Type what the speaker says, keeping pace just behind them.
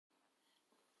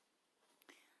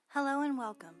Hello and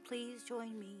welcome. Please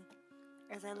join me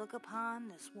as I look upon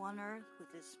this one earth with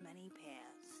its many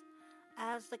paths.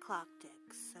 As the clock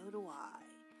ticks, so do I.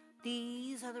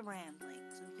 These are the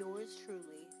ramblings of yours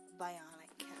truly,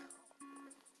 Bionic Carol.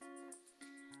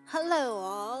 Hello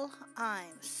all.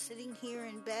 I'm sitting here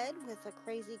in bed with a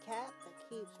crazy cat that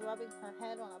keeps rubbing her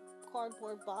head on a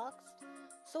cardboard box.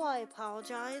 So I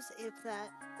apologize if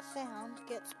that sound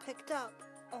gets picked up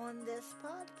on this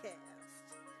podcast.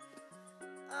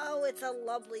 Oh, it's a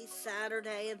lovely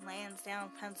Saturday in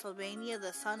Lansdowne, Pennsylvania.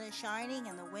 The sun is shining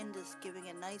and the wind is giving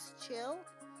a nice chill.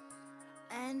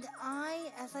 And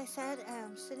I, as I said,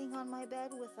 am sitting on my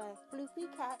bed with a floofy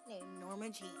cat named Norma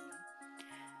Jean.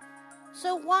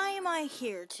 So why am I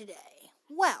here today?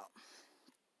 Well,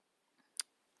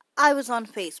 I was on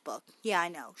Facebook. Yeah, I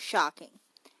know, shocking.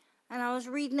 And I was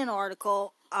reading an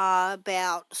article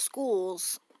about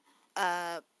schools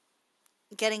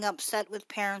getting upset with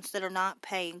parents that are not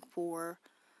paying for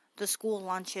the school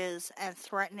lunches and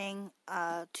threatening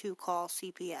to call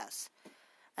CPS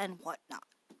and whatnot.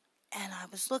 And I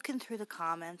was looking through the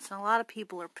comments, and a lot of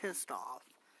people are pissed off.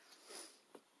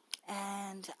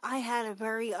 And I had a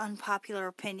very unpopular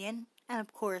opinion, and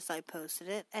of course I posted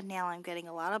it, and now I'm getting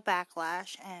a lot of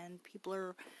backlash, and people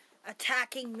are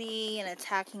attacking me and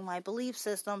attacking my belief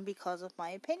system because of my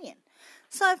opinion.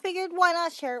 So I figured, why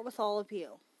not share it with all of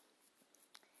you?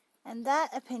 And that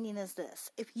opinion is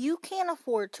this: if you can't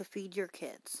afford to feed your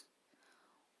kids,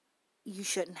 you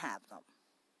shouldn't have them.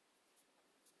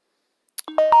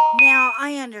 Now,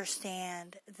 I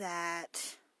understand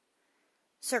that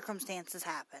circumstances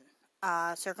happen.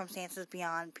 Circumstances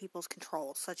beyond people's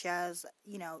control, such as,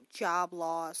 job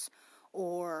loss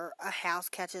or a house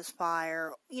catches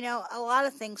fire. A lot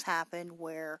of things happen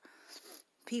where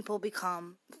people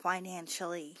become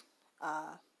financially,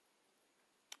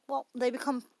 they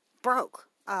become broke.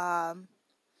 And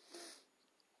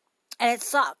it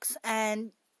sucks.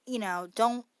 And,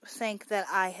 don't think that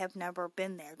I have never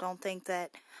been there. Don't think that,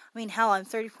 hell, I'm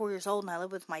 34 years old and I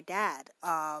live with my dad.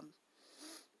 I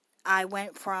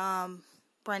went from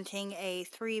renting a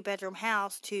 3-bedroom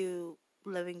house to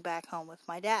living back home with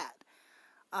my dad.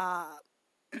 I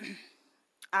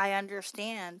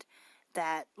understand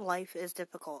that life is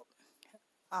difficult.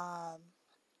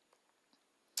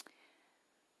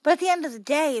 But at the end of the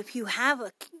day, if you have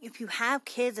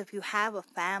kids, if you have a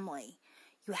family,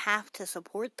 you have to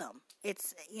support them.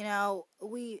 It's, a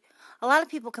lot of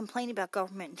people complain about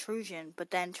government intrusion,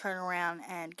 but then turn around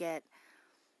and get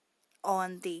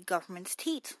on the government's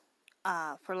teat,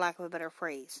 for lack of a better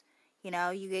phrase. You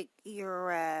get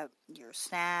your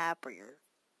SNAP or your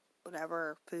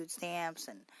whatever, food stamps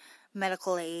and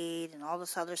medical aid and all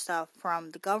this other stuff from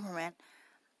the government,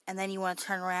 and then you want to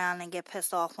turn around and get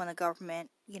pissed off when the government,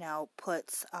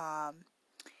 puts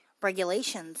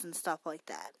regulations and stuff like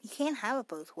that. You can't have it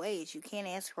both ways. You can't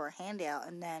ask for a handout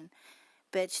and then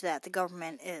bitch that the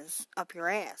government is up your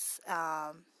ass.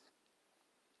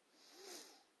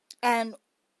 And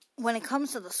when it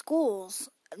comes to the schools,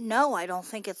 no, I don't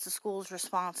think it's the school's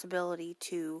responsibility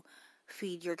to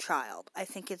feed your child. I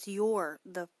think it's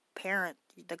the parent,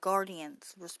 the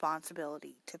guardian's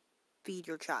responsibility to feed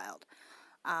your child.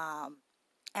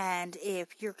 And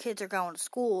if your kids are going to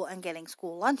school and getting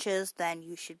school lunches, then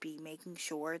you should be making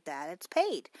sure that it's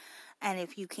paid. And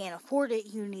if you can't afford it,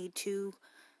 you need to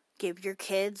give your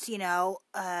kids, peanut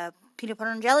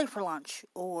butter and jelly for lunch,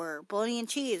 or bologna and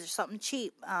cheese, or something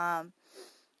cheap.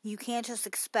 You can't just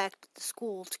expect the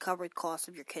school to cover the cost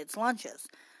of your kids' lunches.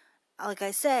 Like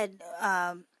I said,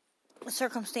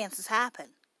 circumstances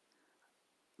happen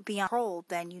beyond control,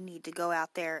 then you need to go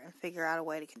out there and figure out a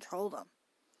way to control them.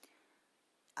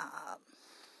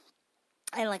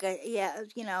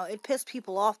 And it pissed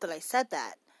people off that I said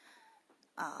that.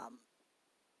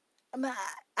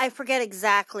 I forget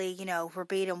exactly,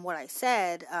 verbatim what I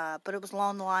said, but it was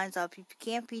along the lines of, if you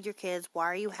can't feed your kids, why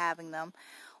are you having them?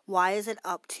 Why is it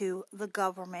up to the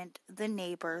government, the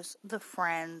neighbors, the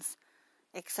friends,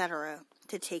 etc.,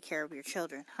 to take care of your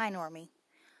children? Hi, Normie.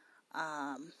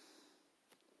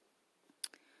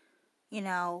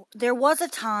 There was a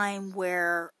time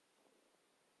where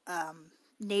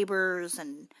neighbors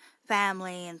and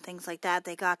family and things like that,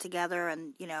 they got together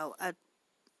and,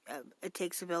 it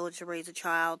takes a village to raise a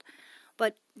child.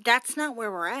 But that's not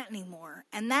where we're at anymore.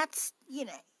 And that's,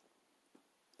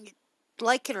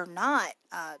 like it or not,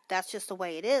 that's just the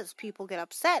way it is. People get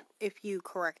upset if you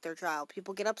correct their child.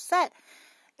 People get upset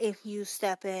if you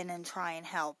step in and try and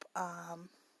help. And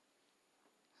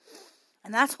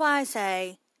that's why I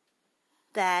say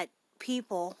that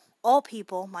people all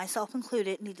people, myself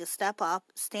included, need to step up,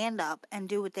 stand up, and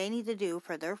do what they need to do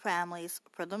for their families,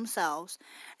 for themselves,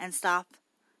 and stop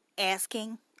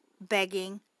asking,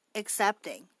 begging,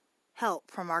 accepting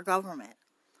help from our government.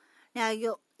 Now,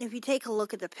 if you take a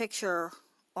look at the picture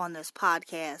on this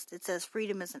podcast, it says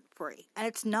freedom isn't free, and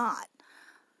it's not.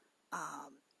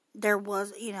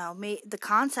 The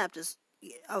concept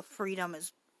of freedom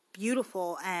is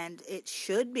beautiful, and it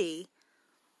should be,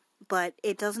 but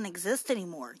it doesn't exist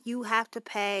anymore. You have to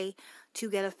pay to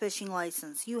get a fishing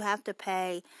license. You have to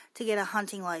pay to get a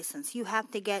hunting license. You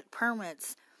have to get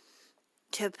permits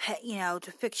to pay,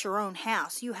 to fix your own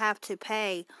house. You have to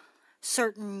pay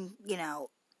certain,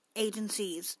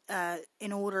 agencies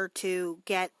in order to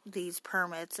get these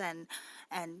permits and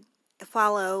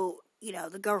follow,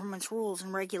 the government's rules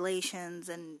and regulations.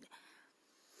 And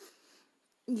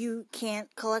you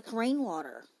can't collect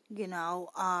rainwater,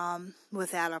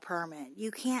 without a permit.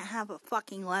 You can't have a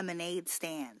fucking lemonade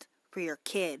stand for your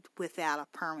kid without a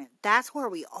permit. That's where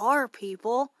we are,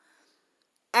 people.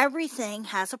 Everything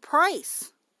has a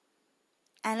price.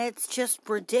 And it's just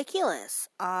ridiculous.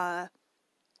 Now,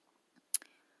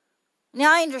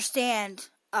 I understand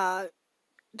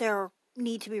there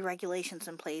need to be regulations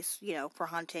in place, for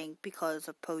hunting because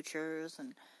of poachers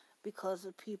and because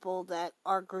of people that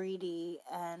are greedy,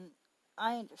 and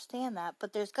I understand that,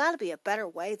 but there's got to be a better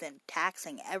way than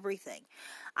taxing everything.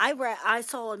 I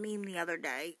saw a meme the other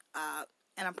day,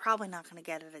 and I'm probably not going to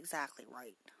get it exactly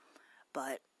right,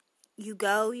 but you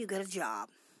get a job,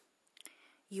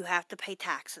 you have to pay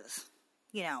taxes,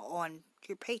 on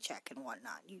your paycheck and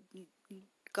whatnot.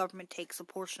 Government takes a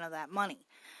portion of that money.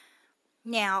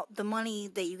 Now, the money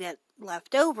that you get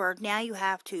left over, now you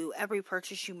have to, every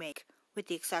purchase you make, with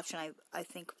the exception, I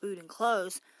think, food and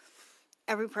clothes,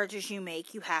 every purchase you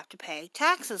make, you have to pay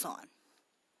taxes on.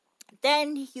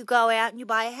 Then you go out and you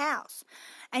buy a house,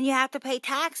 and you have to pay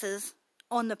taxes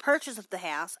on the purchase of the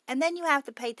house, and then you have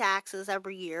to pay taxes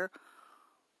every year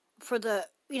for the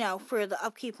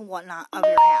upkeep and whatnot of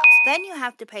your house. Then you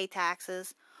have to pay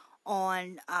taxes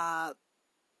on,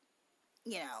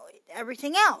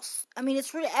 everything else. I mean,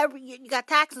 it's really you got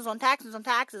taxes on taxes on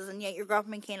taxes, and yet your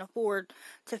government can't afford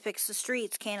to fix the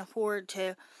streets, can't afford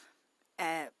to,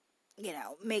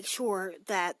 make sure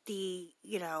that the,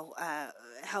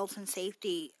 health and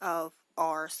safety of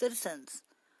our citizens,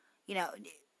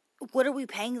 what are we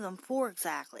paying them for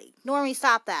exactly? Normie,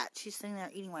 stop that. She's sitting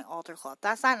there eating my altar cloth.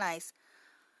 That's not nice.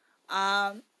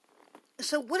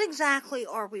 So what exactly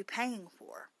are we paying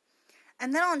for?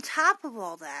 And then on top of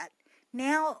all that,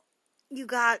 now you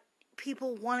got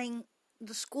people wanting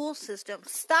the school system.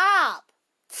 Stop!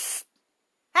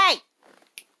 Hey!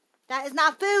 That is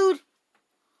not food!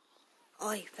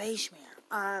 Oy, Fashmere.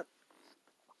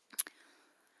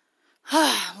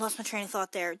 Lost my train of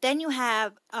thought there. Then you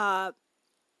have, what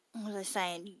was I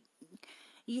saying?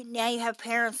 Now you have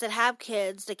parents that have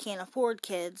kids that can't afford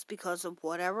kids because of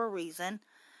whatever reason,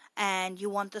 and you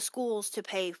want the schools to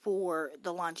pay for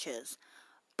the lunches.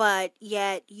 But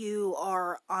yet you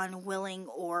are unwilling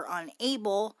or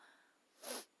unable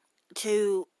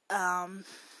to,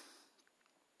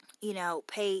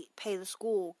 pay the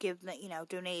school, give the,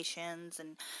 donations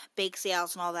and bake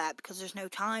sales and all that, because there's no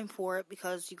time for it,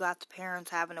 because you got the parents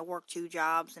having to work 2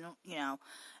 jobs and,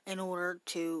 in order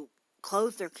to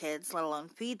clothe their kids, let alone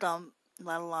feed them,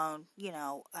 let alone,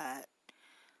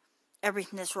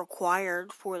 everything that's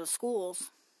required for the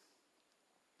schools.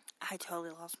 I totally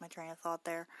lost my train of thought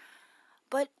there.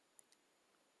 But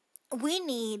we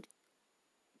need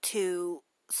to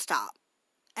stop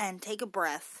and take a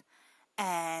breath,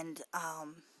 and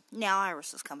now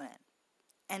Iris is coming in,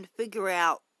 and figure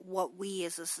out what we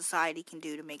as a society can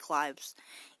do to make lives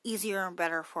easier and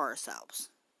better for ourselves.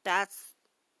 That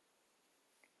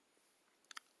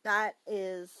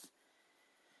is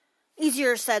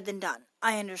easier said than done.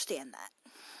 I understand that.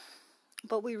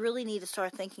 But we really need to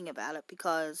start thinking about it,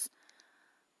 because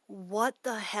what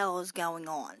the hell is going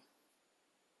on?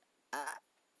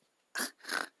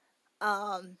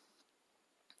 And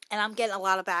I'm getting a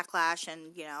lot of backlash,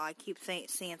 and, I keep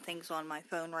seeing things on my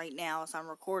phone right now as I'm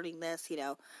recording this,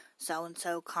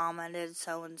 so-and-so commented,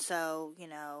 so-and-so,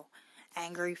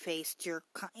 angry-faced jerk,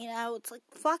 it's like,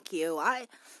 fuck you.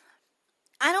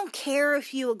 I don't care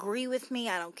if you agree with me,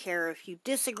 I don't care if you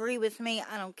disagree with me,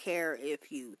 I don't care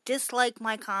if you dislike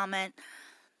my comment.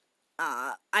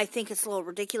 I think it's a little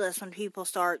ridiculous when people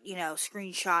start,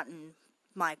 screenshotting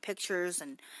my pictures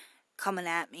and coming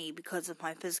at me because of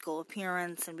my physical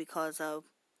appearance and because of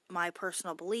my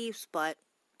personal beliefs, but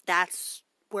that's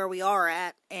where we are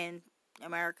at in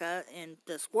America, in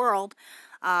this world.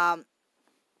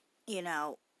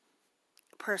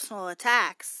 Personal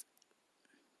attacks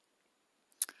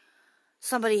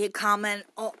somebody had commented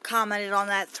on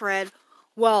that thread,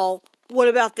 well, what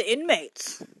about the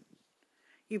inmates?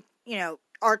 You know,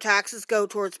 our taxes go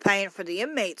towards paying for the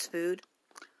inmates' food.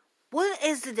 What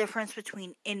is the difference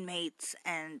between inmates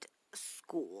and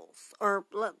schools, or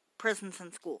prisons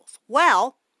and schools?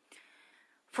 Well,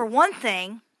 for one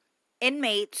thing,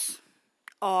 inmates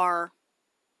are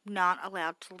not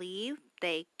allowed to leave.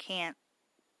 They can't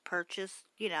purchase,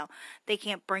 they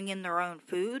can't bring in their own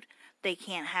food. They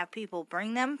can't have people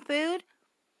bring them food.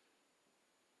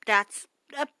 That's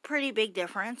a pretty big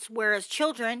difference. Whereas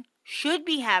children should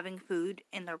be having food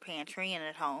in their pantry and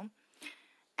at home,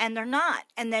 and they're not.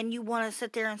 And then you want to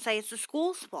sit there and say it's the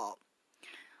school's fault.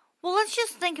 Well, let's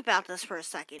just think about this for a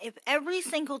second. If every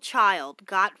single child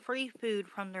got free food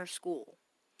from their school,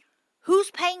 who's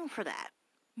paying for that?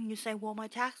 And you say, well, my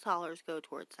tax dollars go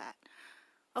towards that.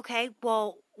 Okay,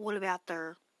 well, what about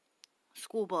their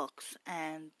school books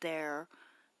and their,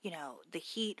 the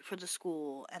heat for the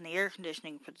school and the air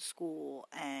conditioning for the school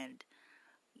and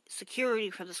security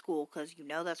for the school, because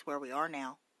that's where we are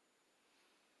now.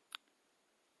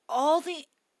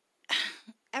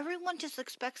 Everyone just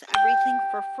expects everything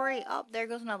for free. Oh, there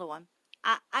goes another one.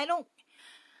 I don't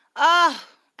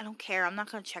care. I'm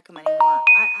not going to check them anymore.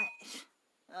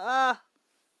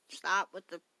 Stop with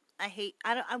the,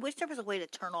 I wish there was a way to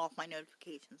turn off my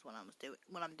notifications when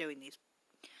I'm doing these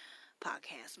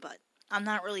podcasts, but I'm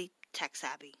not really tech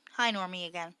savvy. Hi, Normie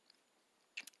again.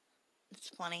 It's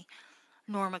funny.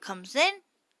 Norma comes in,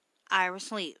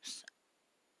 Iris leaves.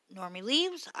 Normie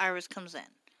leaves, Iris comes in.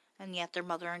 And yet they're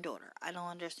mother and daughter. I don't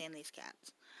understand these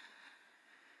cats.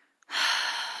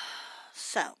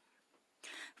 So,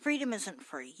 freedom isn't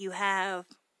free. You have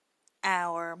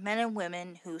our men and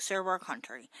women who serve our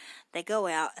country. They go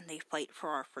out and they fight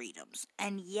for our freedoms.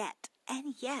 And yet,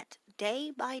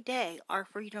 day by day, our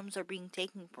freedoms are being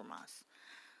taken from us.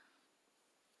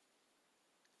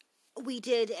 We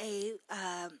did a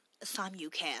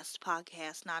Simulcast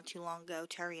podcast not too long ago,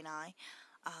 Terry and I.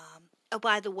 Oh,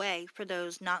 by the way, for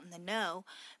those not in the know,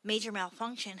 Major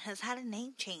Malfunction has had a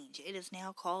name change. It is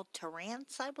now called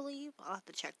Terrance, I believe. I'll have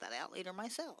to check that out later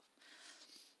myself.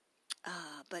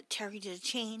 But Terry did a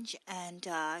change, and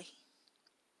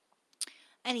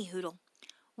anyhoodle,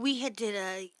 we had did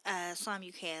a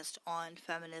simulcast on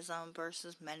feminism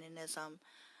versus meninism,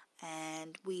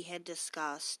 and we had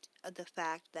discussed the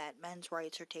fact that men's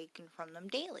rights are taken from them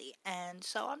daily. And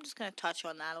so I'm just going to touch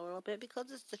on that a little bit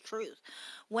because it's the truth.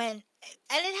 And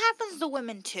it happens to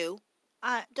women too.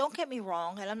 Don't get me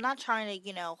wrong, and I'm not trying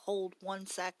to, hold one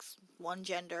sex, one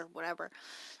gender, whatever,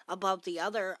 above the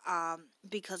other,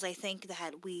 because I think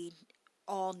that we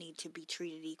all need to be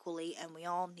treated equally, and we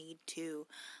all need to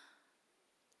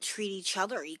treat each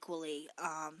other equally.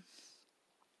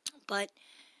 But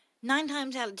 9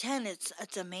 times out of 10,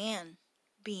 it's a man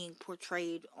being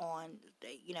portrayed on,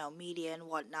 media and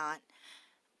whatnot,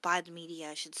 by the media,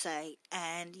 I should say,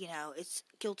 and, it's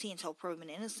guilty until proven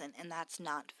innocent, and that's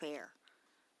not fair.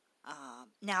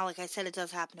 Now, like I said, it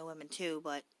does happen to women too,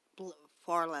 but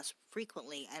far less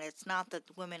frequently, and it's not that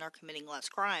women are committing less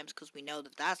crimes, because we know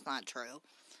that that's not true.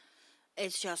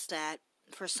 It's just that,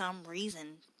 for some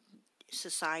reason,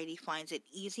 society finds it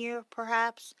easier,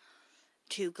 perhaps,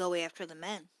 to go after the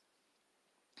men.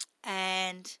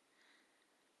 And,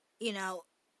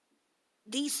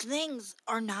 these things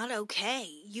are not okay.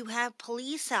 You have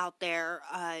police out there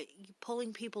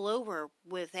pulling people over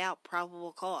without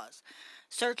probable cause,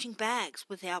 searching bags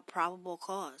without probable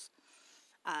cause,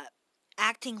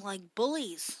 acting like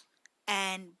bullies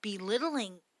and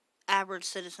belittling average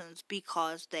citizens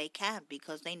because they can,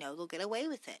 because they know they'll get away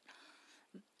with it.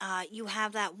 You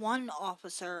have that one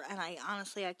officer, and I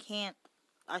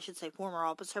should say former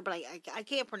officer, but I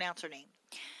can't pronounce her name.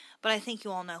 But I think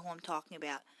you all know who I'm talking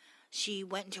about. She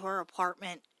went into her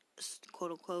apartment,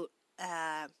 quote unquote,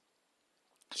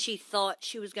 she thought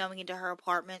she was going into her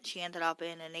apartment. She ended up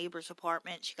in a neighbor's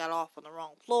apartment. She got off on the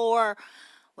wrong floor,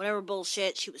 whatever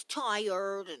bullshit. She was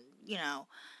tired, and,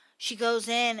 she goes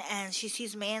in and she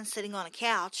sees a man sitting on a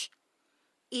couch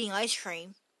eating ice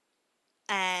cream,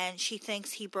 and she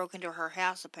thinks he broke into her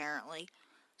house, apparently.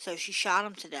 So she shot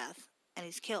him to death, and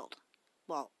he's killed.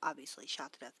 Well, obviously,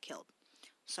 shot to death, killed.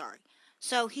 Sorry.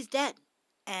 So he's dead.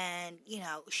 And,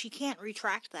 she can't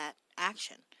retract that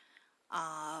action.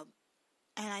 And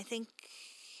I think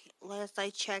last I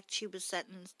checked, she was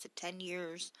sentenced to 10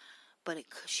 years, but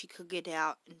she could get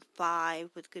out in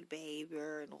 5 with good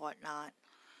behavior and whatnot.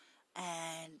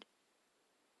 And,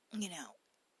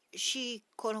 she,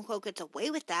 quote unquote, gets away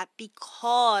with that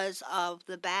because of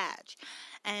the badge.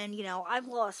 And, I've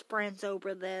lost friends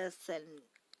over this, and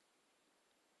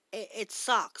it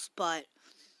sucks, but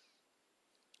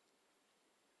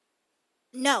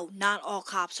no, not all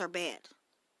cops are bad.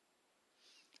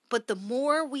 But the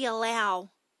more we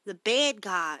allow the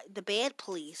bad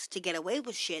police to get away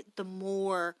with shit, the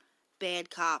more bad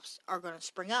cops are going to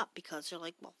spring up because they're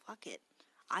like, well, fuck it.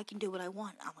 I can do what I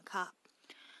want. I'm a cop.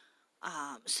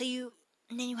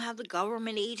 And then you have the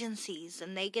government agencies,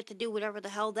 and they get to do whatever the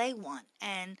hell they want.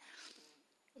 And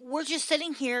we're just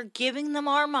sitting here giving them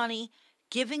our money,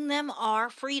 giving them our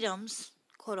freedoms,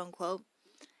 quote unquote,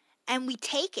 and we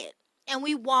take it. And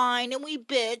we whine and we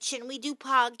bitch and we do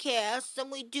podcasts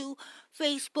and we do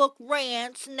Facebook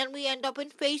rants, and then we end up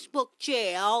in Facebook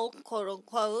jail, quote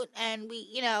unquote. And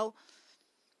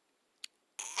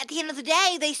at the end of the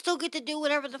day, they still get to do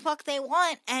whatever the fuck they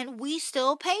want, and we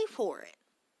still pay for it.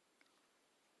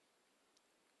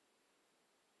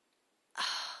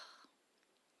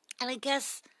 And I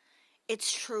guess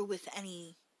it's true with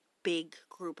any big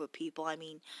group of people. I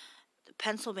mean, the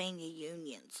Pennsylvania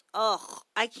unions. Ugh,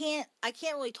 I can't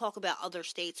really talk about other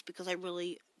states because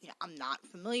I'm not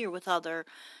familiar with other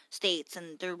states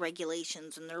and their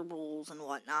regulations and their rules and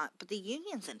whatnot. But the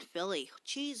unions in Philly,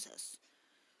 Jesus.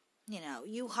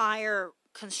 You hire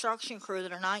construction crew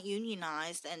that are not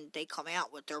unionized, and they come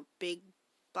out with their big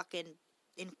fucking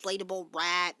inflatable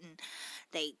rat, and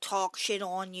they talk shit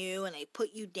on you, and they put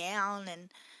you down, and,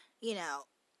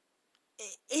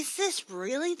 is this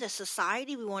really the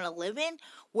society we want to live in,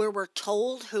 where we're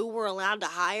told who we're allowed to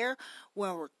hire,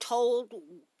 where we're told,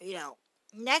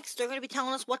 next they're going to be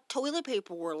telling us what toilet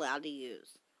paper we're allowed to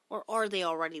use, or are they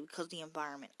already because of the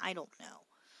environment? I don't know.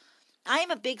 I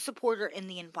am a big supporter in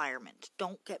the environment.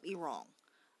 Don't get me wrong.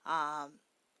 I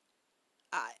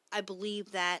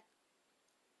believe that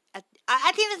at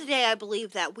the end of the day, I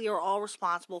believe that we are all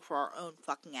responsible for our own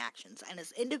fucking actions. And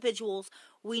as individuals,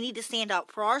 we need to stand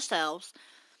up for ourselves.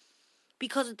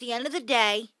 Because at the end of the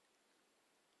day,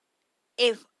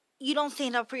 if you don't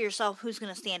stand up for yourself, who's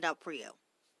going to stand up for you?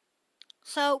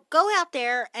 So go out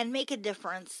there and make a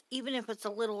difference, even if it's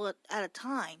a little at a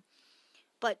time.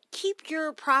 But keep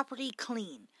your property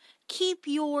clean. Keep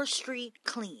your street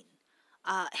clean.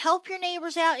 Help your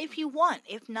neighbors out if you want.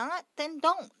 If not, then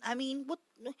don't. I mean,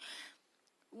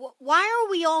 why are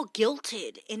we all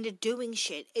guilted into doing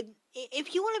shit?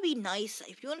 If you want to be nice,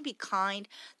 if you want to be kind,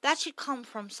 that should come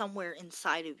from somewhere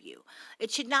inside of you. It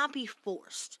should not be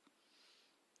forced.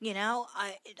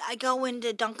 I go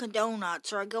into Dunkin'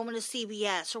 Donuts, or I go into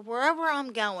CVS, or wherever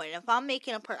I'm going. If I'm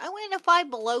making I went into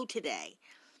Five Below today.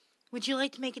 Would you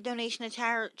like to make a donation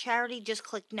to charity? Just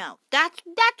click no. That's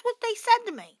what they said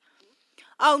to me.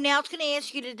 Oh, now it's going to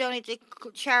ask you to donate to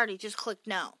charity. Just click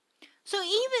no. So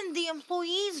even the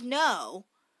employees know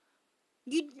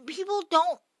people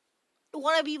don't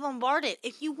want to be bombarded.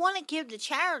 If you want to give to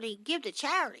charity, give to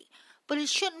charity. But it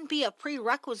shouldn't be a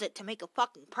prerequisite to make a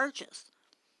fucking purchase.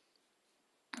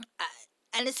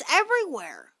 And it's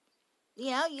everywhere.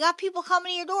 You got people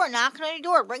coming to your door, knocking on your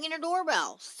door, ringing your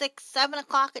doorbell, 6, 7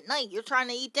 o'clock at night. You're trying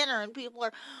to eat dinner, and people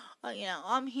are,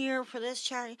 I'm here for this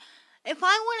charity. If I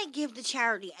want to give to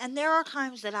charity, and there are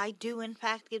times that I do, in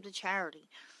fact, give to charity,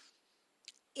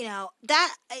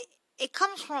 that it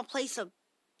comes from a place of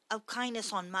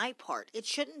kindness on my part. It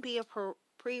shouldn't be a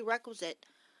prerequisite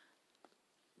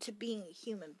to being a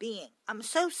human being. I'm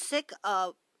so sick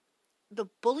of the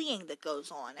bullying that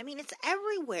goes on. I mean, it's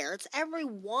everywhere. It's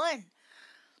everyone.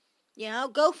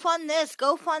 Go fund this,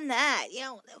 go fund that.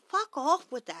 Fuck off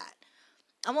with that.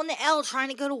 I'm on the L trying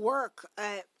to go to work.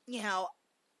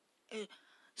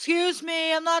 Excuse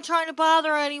me, I'm not trying to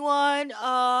bother anyone.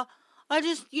 I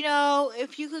just,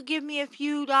 if you could give me a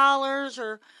few dollars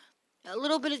or a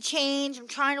little bit of change, I'm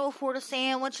trying to afford a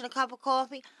sandwich and a cup of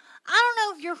coffee. I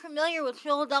don't know if you're familiar with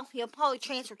Philadelphia public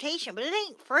transportation, but it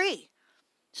ain't free.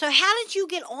 So how did you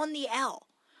get on the L?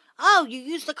 Oh, you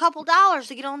used a couple dollars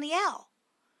to get on the L.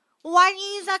 Well, why didn't you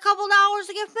use that couple dollars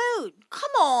to get food? Come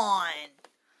on.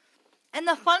 And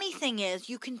the funny thing is,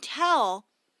 you can tell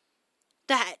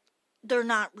that they're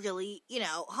not really,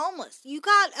 homeless. You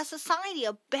got a society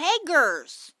of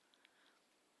beggars.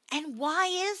 And why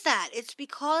is that? It's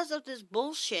because of this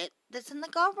bullshit that's in the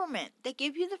government. They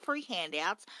give you the free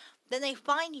handouts, then they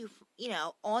fine you,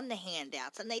 on the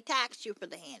handouts, and they tax you for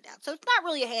the handouts. So it's not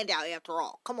really a handout after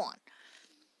all. Come on.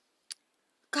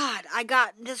 God,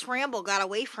 this ramble got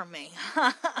away from me.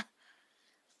 But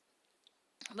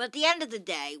at the end of the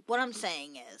day, what I'm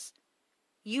saying is,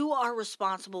 you are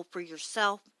responsible for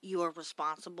yourself. You are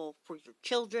responsible for your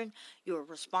children. You are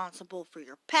responsible for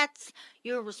your pets.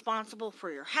 You are responsible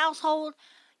for your household.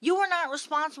 You are not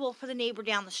responsible for the neighbor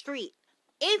down the street.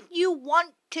 If you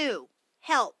want to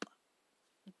help,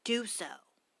 do so.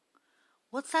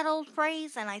 What's that old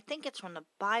phrase? And I think it's from the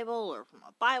Bible or from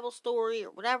a Bible story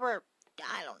or whatever.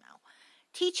 I don't know.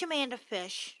 Teach a man to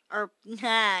fish, or, nah,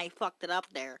 I fucked it up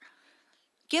there.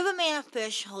 Give a man a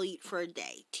fish, he'll eat for a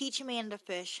day. Teach a man to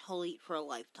fish, he'll eat for a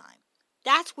lifetime.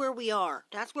 That's where we are.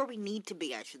 That's where we need to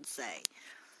be, I should say.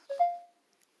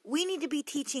 We need to be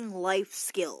teaching life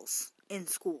skills in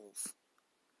schools.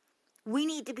 We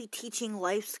need to be teaching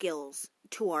life skills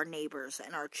to our neighbors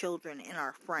and our children and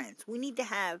our friends. We need to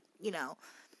have,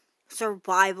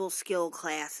 survival skill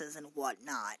classes and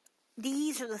whatnot.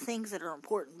 These are the things that are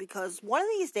important because one of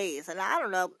these days, and I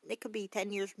don't know, it could be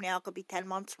 10 years from now, it could be 10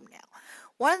 months from now.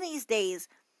 One of these days,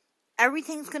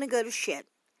 everything's going to go to shit.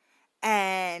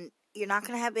 And you're not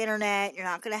going to have internet, you're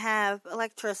not going to have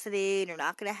electricity, and you're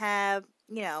not going to have,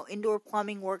 indoor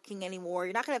plumbing working anymore.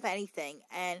 You're not going to have anything.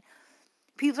 And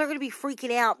people are going to be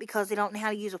freaking out because they don't know how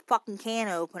to use a fucking can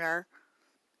opener.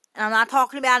 And I'm not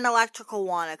talking about an electrical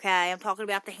one, okay? I'm talking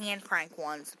about the hand crank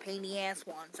ones, the pain in the ass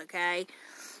ones, okay?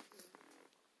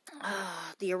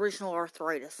 The original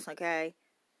arthritis, okay?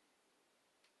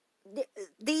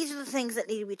 These are the things that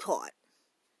need to be taught,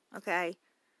 okay? I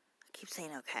keep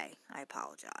saying okay. I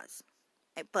apologize.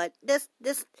 But this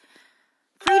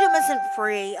freedom isn't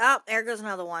free. Oh, there goes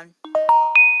another one.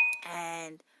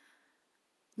 And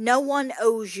no one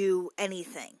owes you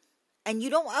anything. And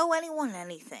you don't owe anyone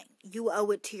anything. You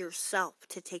owe it to yourself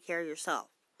to take care of yourself.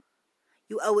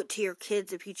 You owe it to your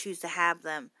kids if you choose to have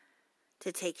them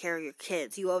to take care of your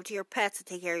kids. You owe it to your pets to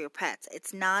take care of your pets.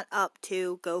 It's not up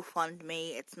to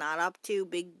GoFundMe. It's not up to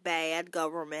big bad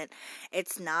government.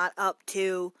 It's not up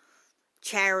to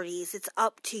charities. It's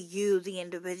up to you, the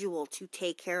individual, to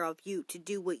take care of you, to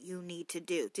do what you need to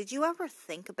do. Did you ever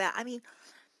think about,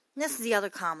 this is the other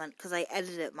comment because I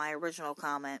edited my original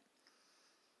comment.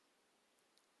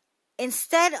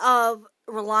 Instead of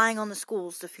relying on the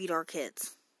schools to feed our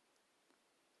kids,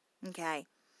 okay,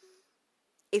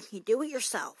 if you do it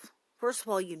yourself, first of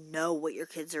all, you know what your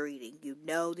kids are eating. You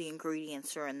know the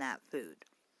ingredients are in that food.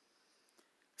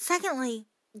 Secondly,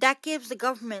 that gives the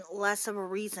government less of a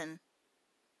reason,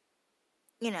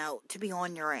 to be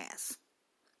on your ass.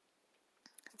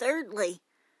 Thirdly,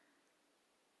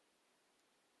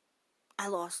 I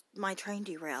lost my train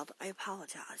derailed. I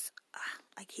apologize.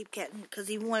 I keep getting, because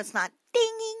even when it's not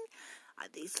dinging,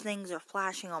 these things are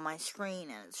flashing on my screen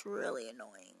and it's really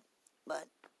annoying. But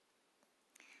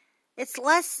it's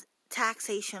less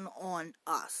taxation on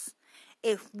us.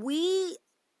 If we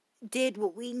did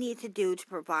what we need to do to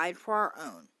provide for our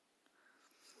own,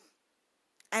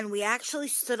 and we actually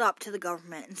stood up to the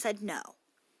government and said, no,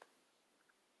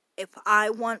 if I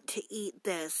want to eat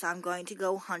this, I'm going to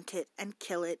go hunt it and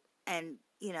kill it and,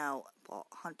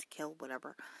 hunt, kill,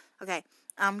 whatever. Okay,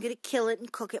 I'm going to kill it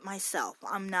and cook it myself.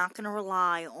 I'm not going to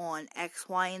rely on X,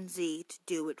 Y, and Z to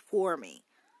do it for me.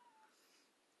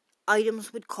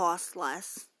 Items would cost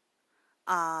less.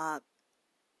 I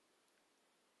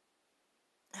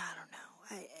don't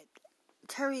know.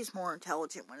 Terry's more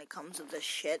intelligent when it comes to this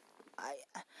shit.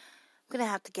 I'm going to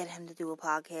have to get him to do a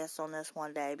podcast on this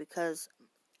one day because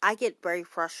I get very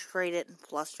frustrated and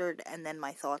flustered and then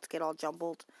my thoughts get all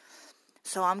jumbled.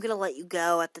 So I'm going to let you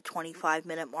go at the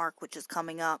 25-minute mark, which is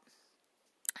coming up.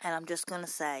 And I'm just going to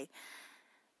say,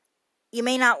 you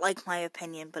may not like my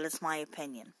opinion, but it's my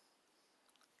opinion.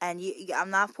 And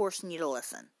I'm not forcing you to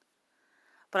listen.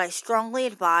 But I strongly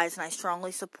advise and I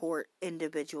strongly support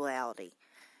individuality.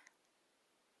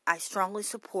 I strongly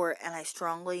support and I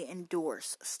strongly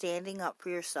endorse standing up for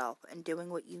yourself and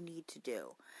doing what you need to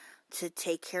do to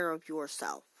take care of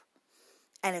yourself.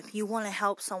 And if you want to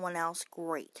help someone else,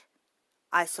 great.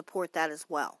 I support that as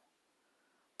well.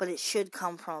 But it should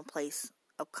come from a place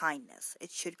of kindness.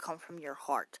 It should come from your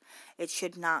heart. It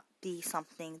should not be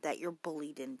something that you're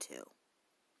bullied into.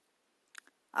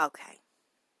 Okay.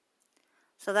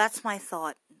 So that's my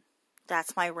thought.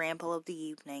 That's my ramble of the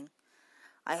evening.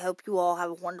 I hope you all have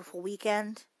a wonderful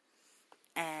weekend.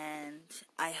 And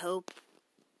I hope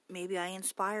maybe I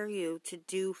inspire you to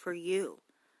do for you.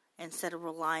 Instead of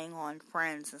relying on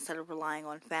friends, instead of relying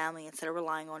on family, instead of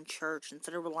relying on church,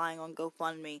 instead of relying on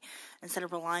GoFundMe, instead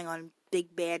of relying on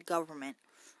big bad government.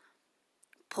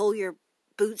 Pull your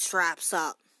bootstraps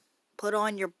up. Put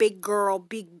on your big girl,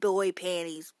 big boy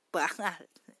panties,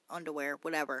 underwear,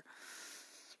 whatever.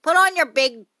 Put on your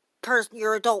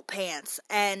your adult pants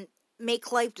and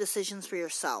make life decisions for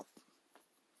yourself.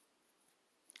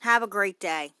 Have a great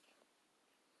day.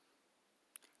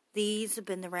 These have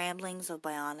been the ramblings of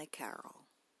Bionic Carol.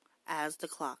 As the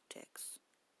clock ticks,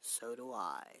 so do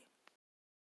I.